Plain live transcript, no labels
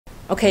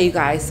Okay, you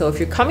guys, so if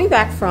you're coming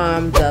back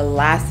from the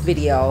last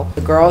video,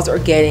 the girls are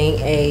getting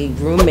a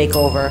room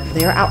makeover.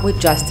 They're out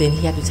with Justin.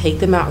 He had to take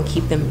them out and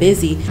keep them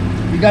busy.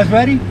 You guys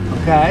ready?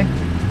 Okay.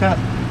 Stop.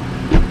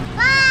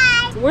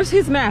 Bye! Where's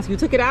his mask? You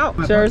took it out?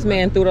 Sher's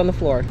man threw it on the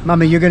floor.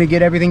 Mommy, you're gonna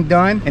get everything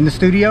done in the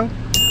studio?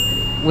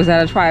 Was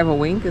that a try of a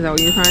wink? Is that what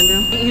you were trying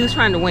to do? He was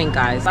trying to wink,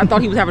 guys. I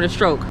thought he was having a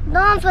stroke. No,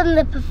 I'm from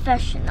the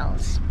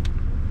professionals.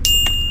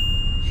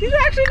 She's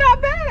actually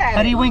not bad at it.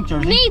 How do you wink,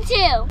 Jersey? Me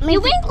too.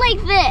 You wink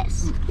like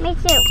this. Me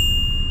too.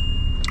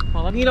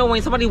 Well, you know,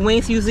 when somebody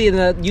winks, usually in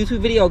the YouTube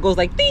video, it goes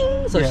like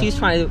ding. So she's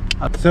trying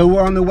to. So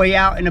we're on the way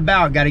out and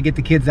about. Got to get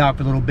the kids out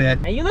for a little bit.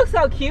 And you look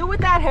so cute with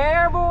that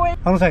hair, boy.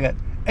 Hold on a second.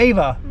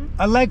 Ava,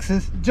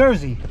 Alexis,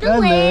 Jersey. The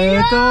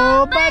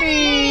little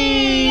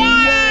buddy.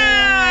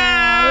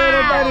 Yeah,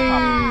 little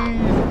buddy.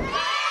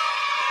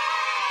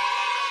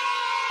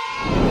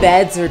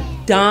 Beds are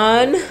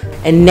done.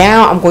 And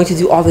now I'm going to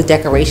do all the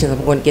decorations.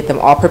 I'm going to get them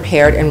all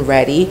prepared and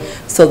ready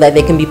so that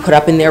they can be put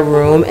up in their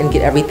room and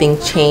get everything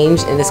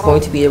changed. And it's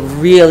going to be a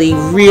really,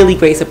 really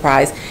great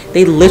surprise.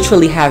 They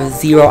literally have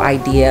zero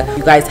idea.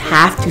 You guys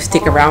have to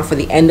stick around for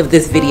the end of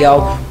this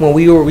video when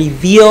we will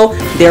reveal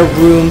their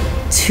room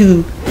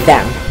to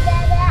them.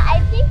 Dada,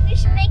 I think we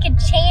should make a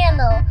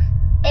channel.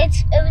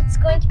 It's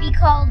going to be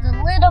called The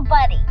Little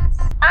Buddies.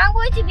 I'm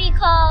going to be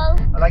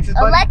called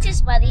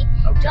Alexis Buddy.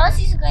 Okay.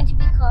 Josie's going to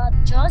be called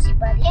Josie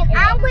Buddy. And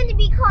I'm going to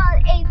be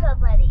called Ava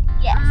Buddy.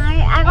 Yes.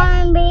 I'm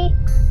going to be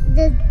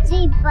the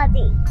G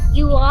Buddy.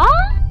 You are?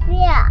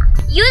 Yeah.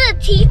 You're the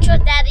teacher,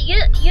 Daddy.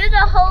 You're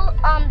the whole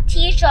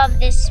teacher of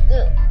this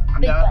school.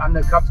 I'm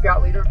the Cub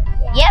Scout leader?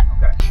 Yep.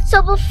 Okay.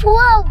 So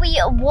before we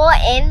were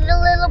in the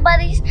Little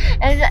Buddies,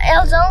 and it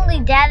was only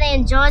Daddy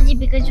and Georgie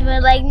because we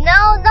were like, no,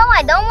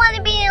 I don't want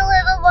to be in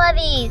Little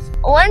Buddies.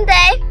 One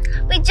day,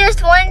 we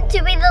just wanted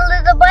to be the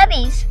Little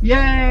Buddies.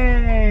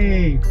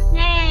 Yay!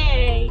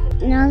 Yay!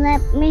 Now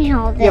let me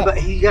hold it. Yeah,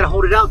 but you gotta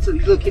hold it out so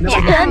you look.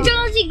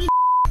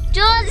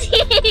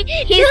 Georgie,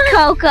 he's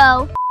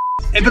Coco.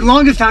 And for the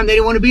longest time, they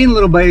didn't want to be in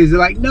Little Buddies. They're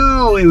like,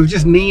 no, it was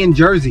just me and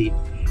Jersey.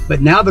 But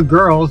now the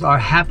girls are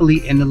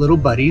happily in the Little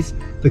Buddies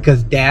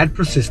because Dad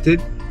persisted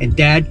and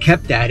Dad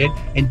kept at it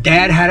and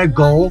Dad had a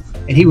goal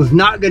and he was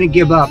not going to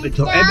give up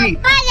until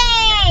everyone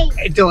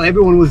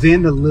was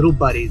in the Little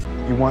Buddies.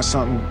 You want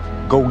something,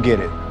 go get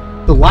it.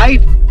 The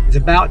life is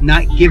about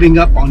not giving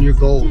up on your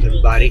goals,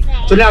 everybody.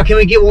 So now can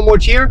we get one more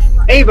cheer?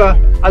 Ava,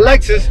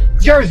 Alexis,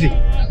 Jersey.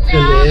 The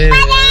Little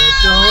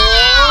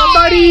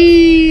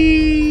Buddies.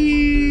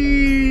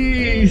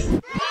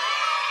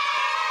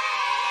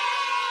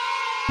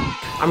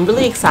 I'm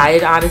really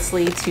excited,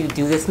 honestly, to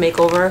do this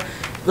makeover.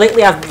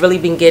 Lately, I've really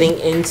been getting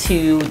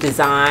into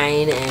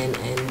design and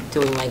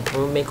doing like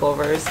room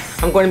makeovers.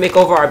 I'm going to make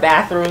over our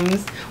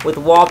bathrooms with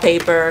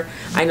wallpaper.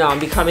 I know, I'm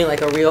becoming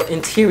like a real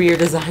interior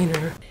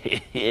designer.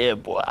 Yeah,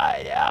 boy,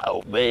 yeah,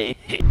 me.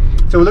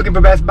 So we're looking for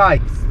Best Buy.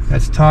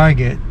 That's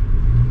Target.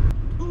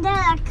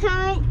 Dad,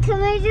 can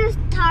we do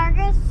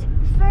Target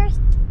first?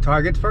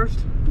 Target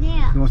first?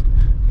 Yeah.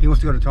 He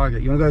wants to go to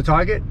Target. You want to go to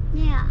Target?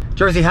 Yeah.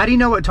 Jersey, how do you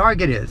know what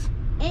Target is?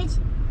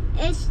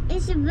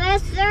 It's a red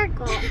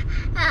circle.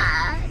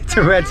 It's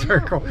a red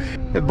circle.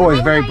 The boy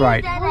is very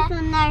bright.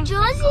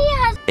 Josie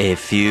has. A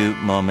few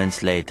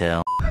moments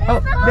later. Oh,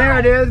 there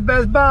it is,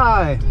 Best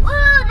Buy.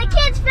 Whoa, the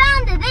kids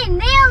found it. They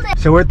nailed it.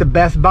 So we're at the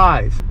Best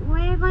Buys. What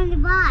are you going to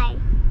buy?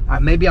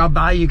 Maybe I'll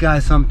buy you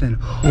guys something. You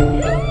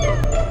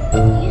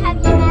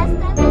have your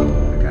mask on?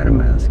 I got a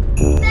mask.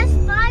 Best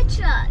Buy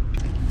truck.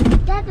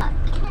 That's a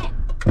cat.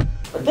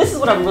 But this is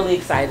what I'm really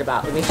excited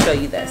about. Let me show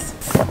you this.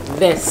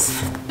 This.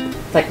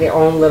 It's like their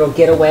own little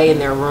getaway in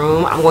their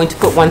room. I'm going to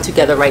put one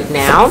together right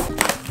now.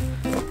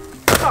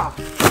 Oh,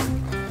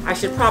 I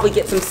should probably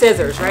get some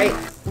scissors, right?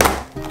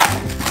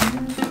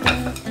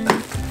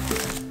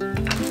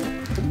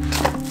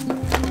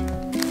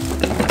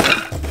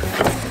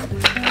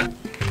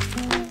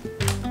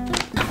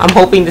 I'm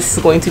hoping this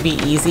is going to be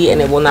easy and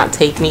it will not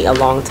take me a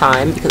long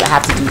time because I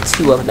have to do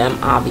 2 of them,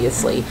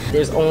 obviously.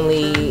 There's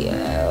only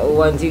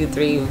 1, 2,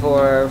 3,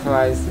 4,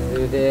 5,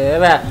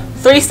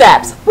 6, 3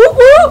 steps. Woo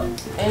woo!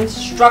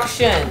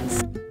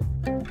 Instructions.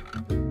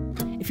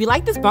 If you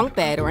like this bunk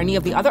bed or any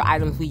of the other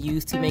items we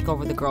use to make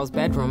over the girls'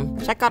 bedroom,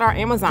 check out our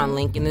Amazon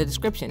link in the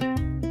description.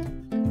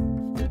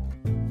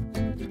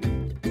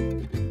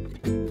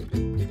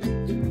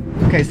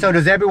 Okay, so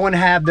does everyone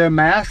have their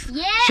masks?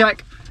 Yeah.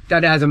 Check.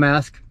 Dad has a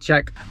mask.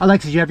 Check.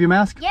 Alexis, you have your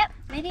mask? Yep.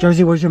 Right here.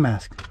 Jersey, where's your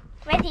mask?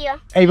 Right here.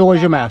 Ava,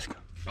 where's your mask?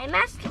 My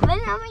mask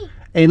right on me.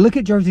 Hey, look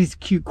at Jersey's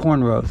cute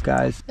cornrows,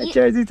 guys.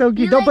 Jersey's so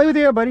cute. Don't play with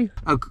your hair, buddy.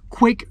 A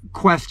quick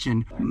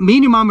question. Me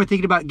and your mom are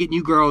thinking about getting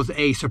you girls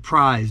a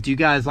surprise. Do you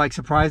guys like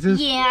surprises?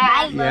 Yeah,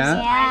 I love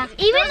surprises.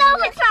 Even though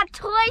it's not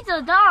toys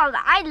or dolls,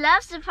 I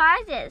love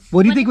surprises.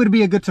 What do you think would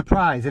be a good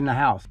surprise in the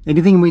house?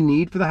 Anything we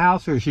need for the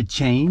house or should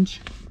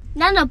change?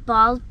 Not a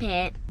ball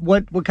pit.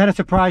 What kind of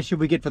surprise should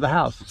we get for the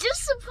house?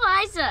 Just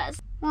surprise us.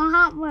 More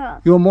Hot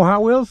Wheels. You want more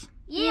Hot Wheels?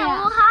 Yeah,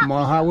 more Hot Wheels.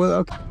 More Hot Wheels?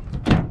 Okay.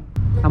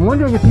 I'm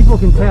wondering if people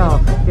can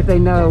tell if they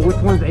know which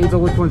one's Ava,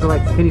 which one's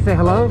Alexis. Can you say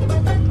hello?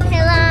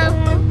 Hello.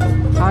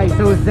 Hi, say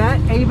So is that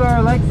Ava or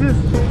Alexis?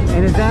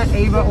 And is that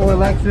Ava or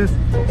Alexis?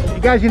 You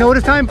guys, you know what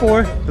it's time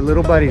for? The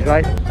little buddies,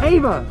 right?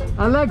 Ava,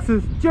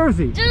 Alexis,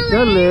 Jersey.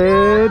 The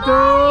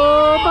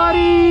little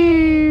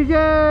buddies!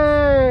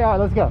 Yay! All right,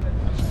 let's go.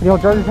 You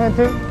hold Jersey's hand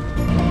too?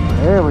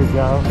 There we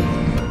go.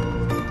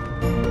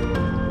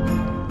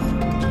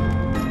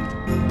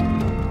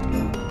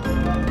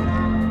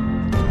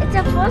 It's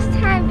the first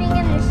time being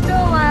in the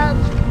store while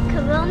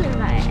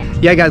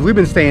coronavirus. Yeah, guys, we've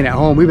been staying at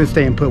home. We've been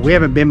staying put. We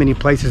haven't been many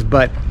places,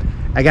 but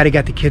I gotta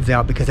get the kids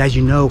out because, as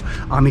you know,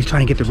 Ami's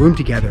trying to get the room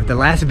together. The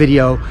last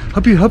video,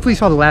 hopefully you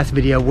saw the last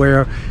video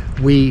where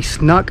we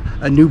snuck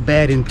a new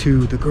bed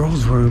into the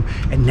girls' room,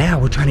 and now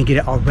we're trying to get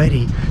it all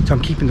ready. So I'm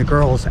keeping the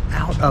girls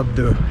out of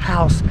the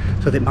house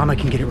so that Mama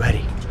can get it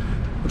ready.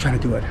 We're trying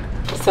to do it.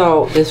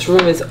 So this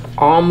room is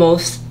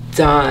almost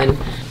done.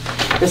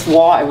 This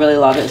wall, I really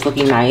love it. It's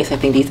looking nice. I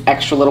think these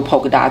extra little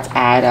polka dots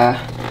add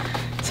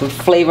some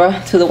flavor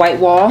to the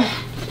white wall.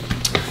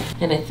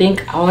 And I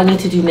think all I need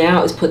to do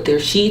now is put their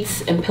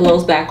sheets and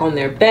pillows back on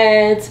their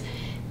beds.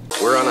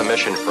 We're on a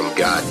mission from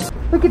God.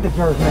 Look at the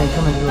Jersey man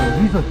coming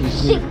through. He's looking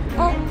cute.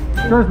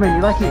 Jersey man,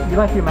 you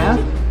like your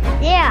mask?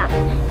 Yeah.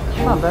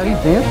 Come on, buddy.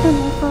 He's dancing.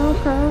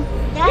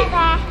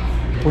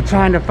 Okay. We're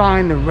trying to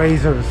find the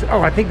razors.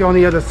 Oh, I think they're on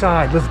the other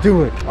side. Let's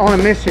do it. On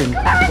a mission.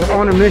 We're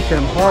on a mission.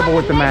 I'm horrible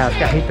with the mask.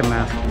 I hate the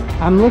mask.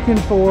 I'm looking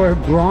for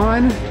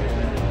Braun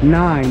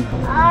 9.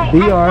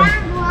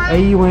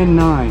 B-R-A-U-N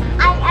 9.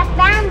 I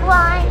found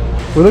one.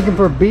 We're looking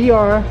for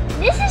B-R.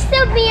 This is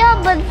still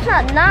BR, but it's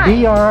not 9.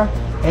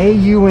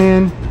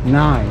 B-R-A-U-N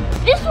 9.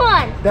 This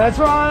one. That's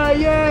right.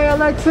 Yay,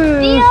 Alexis.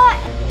 BR.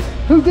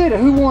 Who did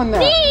it? Who won that?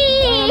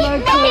 Me.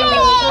 Alexis.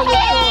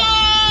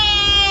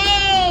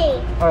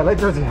 All right, let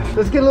Jersey have it.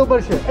 Let's get a little bit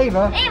of shit.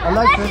 Ava,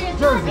 Alexis,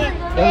 Jersey.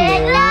 Little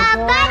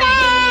buddy.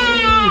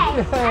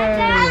 Yay.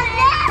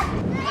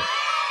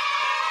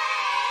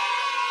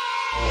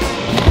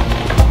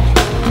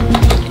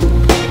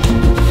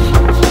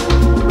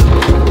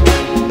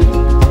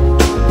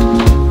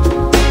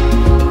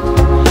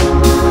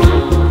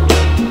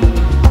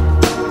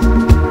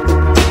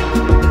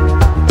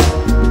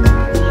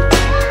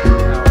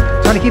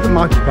 Trying to keep them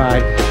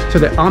occupied so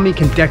that Ami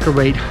can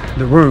decorate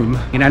the room.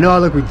 And I know I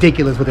look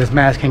ridiculous with this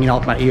mask hanging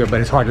off my ear,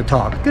 but it's hard to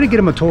talk. Gonna get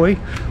him a toy.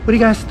 What do you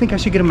guys think I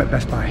should get him at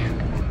Best Buy?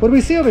 What do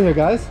we see over here,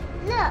 guys?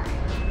 Look.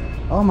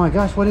 Oh my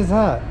gosh, what is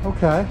that?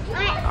 Okay.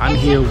 I'm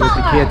here with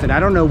the kids, and I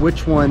don't know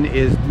which one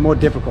is more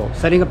difficult,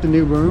 setting up the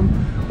new room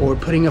or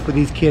putting up with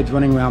these kids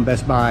running around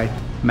Best Buy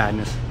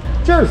madness.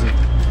 Jersey,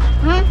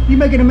 you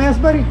making a mess,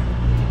 buddy?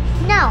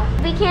 No,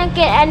 we can't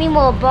get any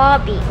more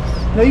Barbies.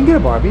 No, you can get a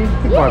Barbie.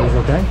 I think Barbie's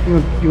okay.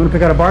 You want to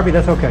pick out a Barbie?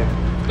 That's okay.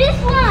 This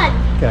one.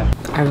 Okay.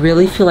 I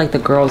really feel like the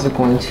girls are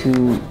going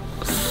to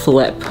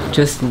flip,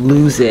 just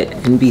lose it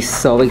and be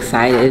so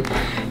excited,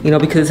 you know,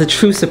 because it's a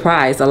true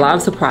surprise. A lot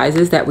of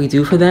surprises that we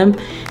do for them,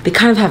 they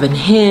kind of have a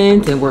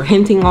hint, and we're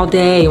hinting all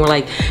day, and we're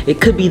like,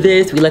 it could be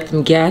this, we let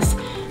them guess.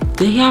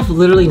 They have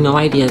literally no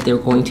idea that they're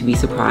going to be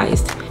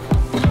surprised.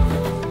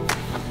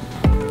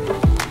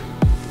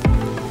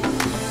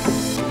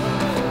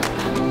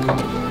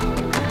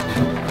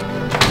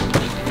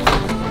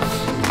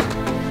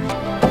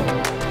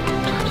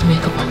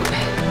 Makeup on the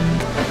bed.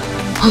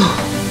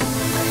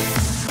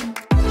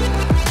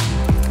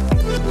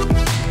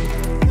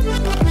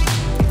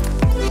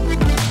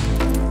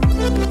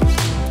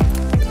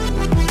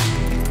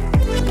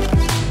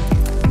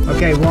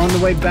 Okay, we're on the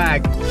way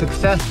back.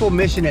 Successful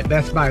mission at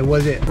Best Buy.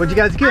 Was it? What'd you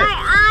guys get?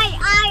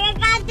 I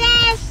got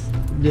this.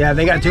 Yeah,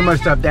 they got too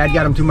much stuff. Dad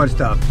got them too much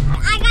stuff.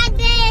 I got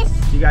this.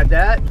 You got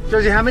that?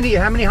 Jersey, how many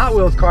Hot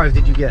Wheels cars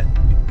did you get?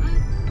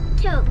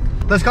 2.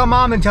 Let's call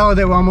Mom and tell her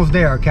that we're almost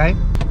there, okay?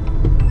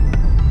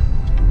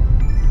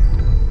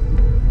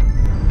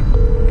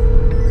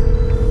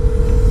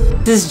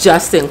 This is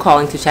Justin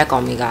calling to check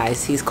on me,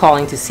 guys. He's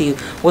calling to see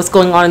what's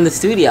going on in the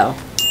studio.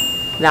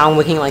 Now I'm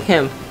looking like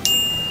him.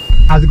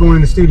 How's it going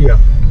in the studio?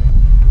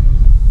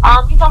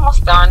 He's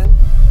almost done.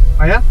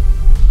 Oh yeah?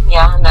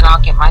 Yeah, and then I'll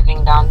get my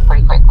thing done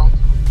pretty quickly.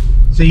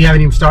 So you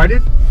haven't even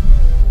started?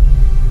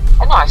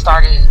 I know I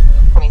started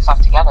putting stuff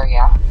together,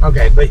 yeah.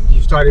 Okay, but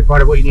you started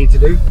part of what you need to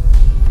do?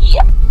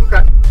 Yeah.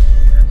 Okay.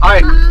 All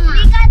right. We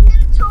got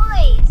new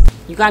toys.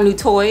 You got new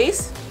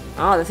toys?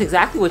 Oh, that's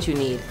exactly what you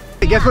need.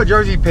 Hey, guess what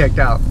Jersey picked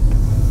out?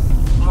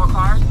 More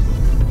cars?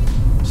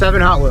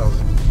 7 Hot Wheels.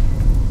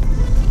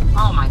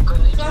 Oh my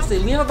goodness.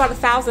 Justin, we have about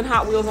 1,000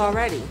 Hot Wheels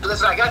already.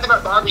 Listen, I got the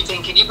Barbie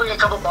thing. Can you bring a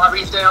couple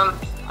Barbies down?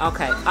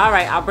 Okay, all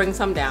right, I'll bring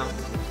some down.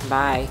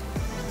 Bye.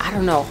 I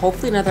don't know,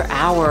 hopefully another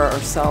hour or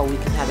so we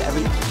can have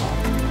everything.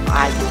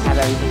 I can have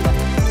everything done.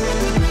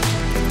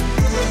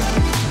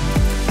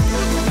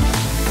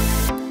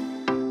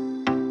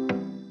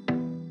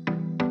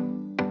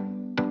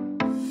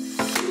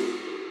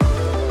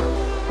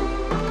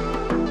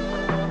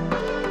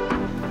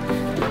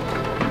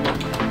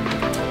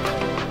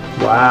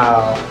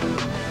 Wow.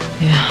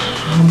 Yeah,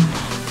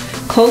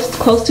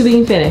 close to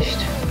being finished.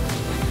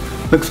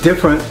 Looks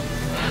different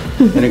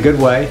in a good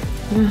way.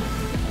 Yeah.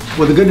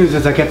 Well, the good news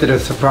is I kept it a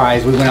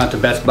surprise. We went out to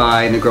Best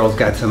Buy and the girls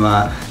got some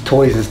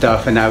toys and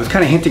stuff, and I was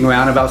kind of hinting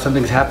around about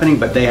something's happening,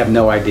 but they have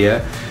no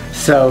idea.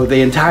 So the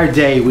entire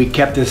day we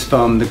kept this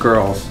from the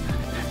girls.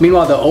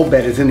 Meanwhile, the old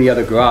bed is in the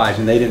other garage,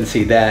 and they didn't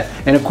see that.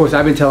 And of course,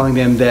 I've been telling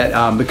them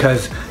that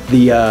because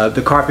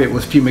the carpet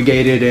was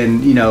fumigated,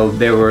 and you know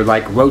there were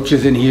like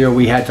roaches in here,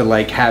 we had to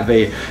like have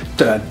a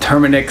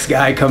Terminix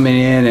guy coming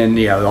in, and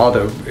you know all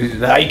the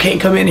you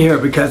can't come in here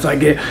because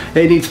like it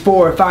needs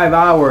 4 or 5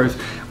 hours.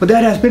 Well,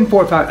 that has been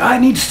 4 or 5. I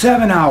need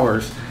 7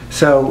 hours.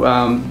 So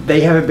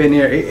they haven't been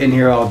in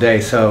here all day.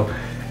 So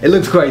it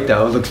looks great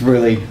though. It looks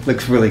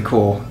really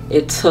cool.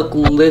 It took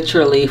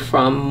literally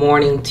from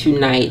morning to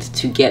night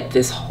to get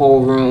this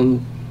whole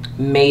room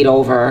made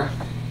over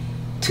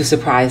to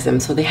surprise them.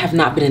 So they have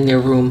not been in their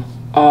room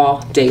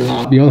all day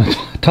long. You on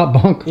the top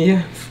bunk?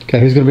 Yeah. Okay,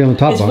 who's gonna be on the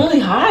top bunk? It's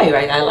really high,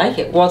 right? I like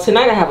it. Well,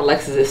 tonight I have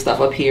Alexis's stuff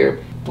up here.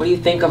 What do you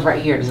think of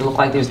right here? Does it look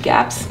like there's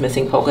gaps,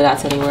 missing polka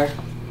dots anywhere?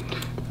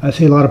 I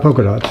see a lot of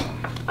polka dots.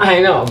 I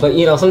know, but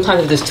you know,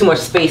 sometimes if there's too much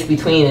space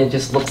between, it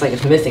just looks like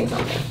it's missing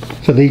something.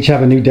 So they each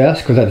have a new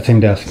desk, or is that the same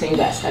desk? Same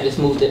desk, I just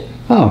moved it.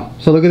 Oh,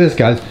 so look at this,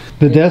 guys.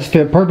 The desk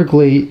fit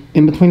perfectly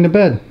in between the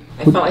bed.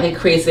 I felt like it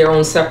creates their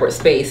own separate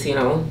space, you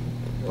know,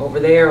 over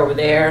there,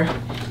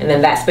 and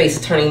then that space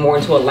is turning more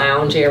into a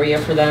lounge area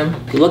for them.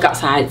 If you look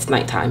outside, it's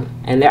nighttime,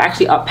 and they're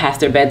actually up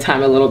past their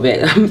bedtime a little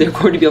bit. They're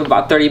going to be up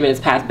about 30 minutes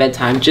past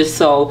bedtime, just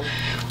so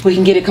we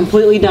can get it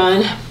completely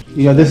done.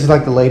 You know, this is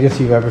like the latest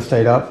you've ever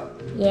stayed up.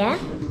 Yeah?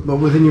 What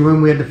was in your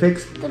room we had to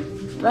fix? The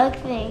bug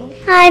thing.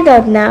 I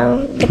don't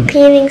know. The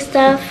cleaning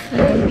stuff.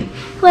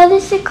 What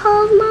is it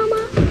called,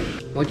 Mama?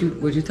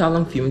 What'd you tell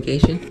them?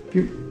 Fumigation?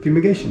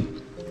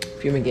 Fumigation.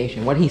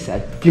 Fumigation. What he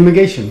said.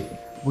 Fumigation.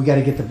 We got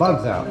to get the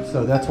bugs out,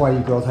 so that's why you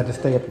girls had to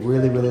stay up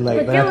really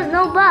late. But there was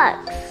no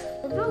bugs.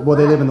 Well,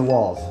 they live in the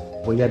walls.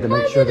 We had to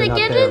make sure they're not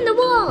there. How did they get in the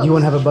walls? You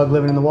want to have a bug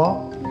living in the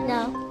wall?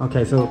 No.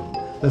 Okay, so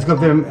let's go up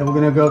there, and we're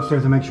gonna go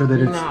upstairs and make sure that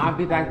it's... No, I'll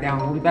be back down.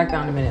 We'll be back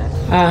down in a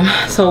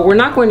minute. So we're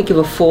not going to give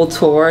a full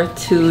tour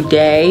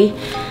today.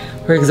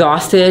 We're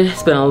exhausted.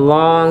 It's been a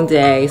long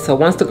day. So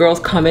once the girls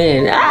come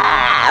in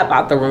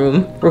about the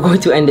room, we're going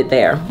to end it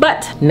there.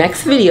 But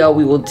next video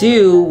we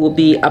will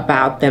be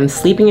about them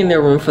sleeping in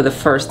their room for the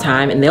first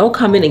time, and they'll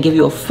come in and give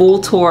you a full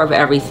tour of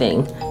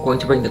everything. I'm going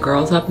to bring the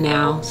girls up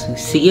now so you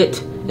see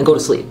it and go to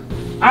sleep.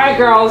 All right,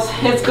 girls,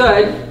 it's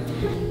good.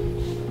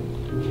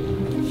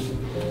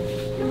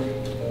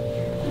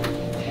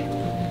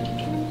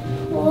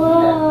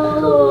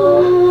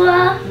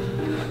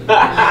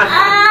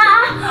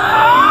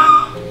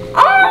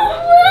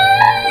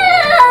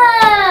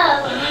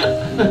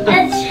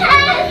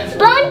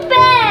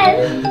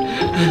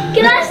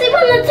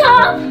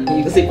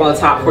 You can sleep on the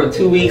top for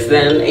 2 weeks,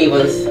 then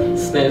Ava's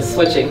been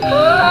switching.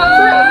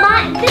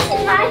 This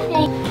is my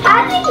thing.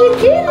 How did you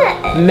do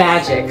that?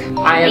 Magic.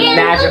 I am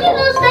magical. Look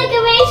at those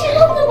decorations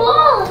on the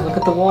wall. Look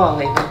at the wall,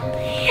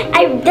 Ava.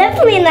 I'm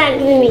definitely not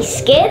going to be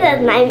scared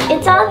at night.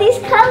 It's all these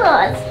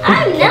colors.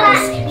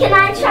 Can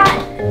I try?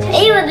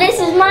 Ava, this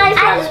is my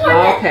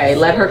color. Okay,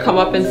 let her come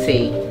up and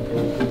see.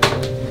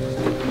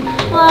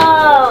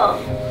 Whoa.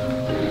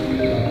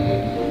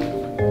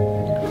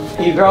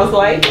 You girls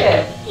like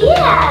it?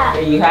 Yeah.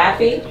 Are you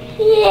happy?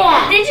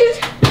 Yeah.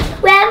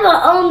 We have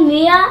our own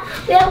mirror.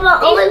 We have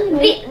our own.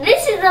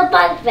 This is a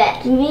bunk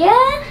bed.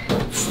 Mirror?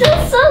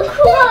 Still so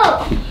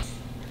cool.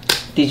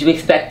 Did you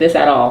expect this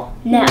at all?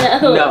 No.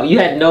 No, you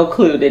had no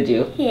clue, did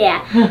you?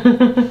 Yeah.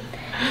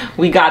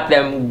 We got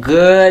them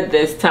good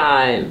this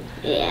time.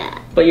 Yeah.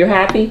 But you're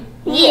happy?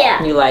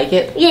 Yeah. You like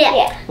it?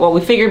 Yeah. Well,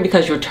 we figured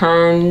because you're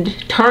turning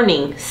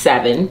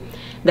 7,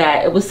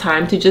 that it was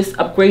time to just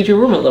upgrade your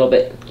room a little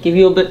bit. Give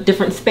you a bit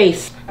different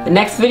space. The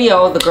next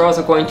video, the girls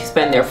are going to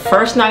spend their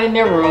first night in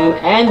their room,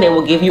 and they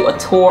will give you a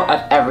tour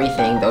of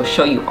everything. They'll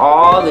show you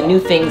all the new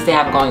things they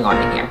have going on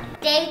in here.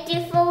 Thank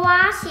you for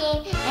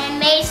watching, and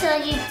make sure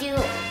you do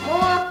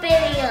more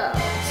videos.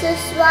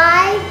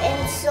 Subscribe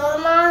and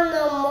turn on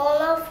the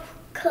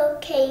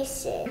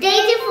notification.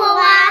 Thank you for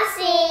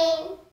watching.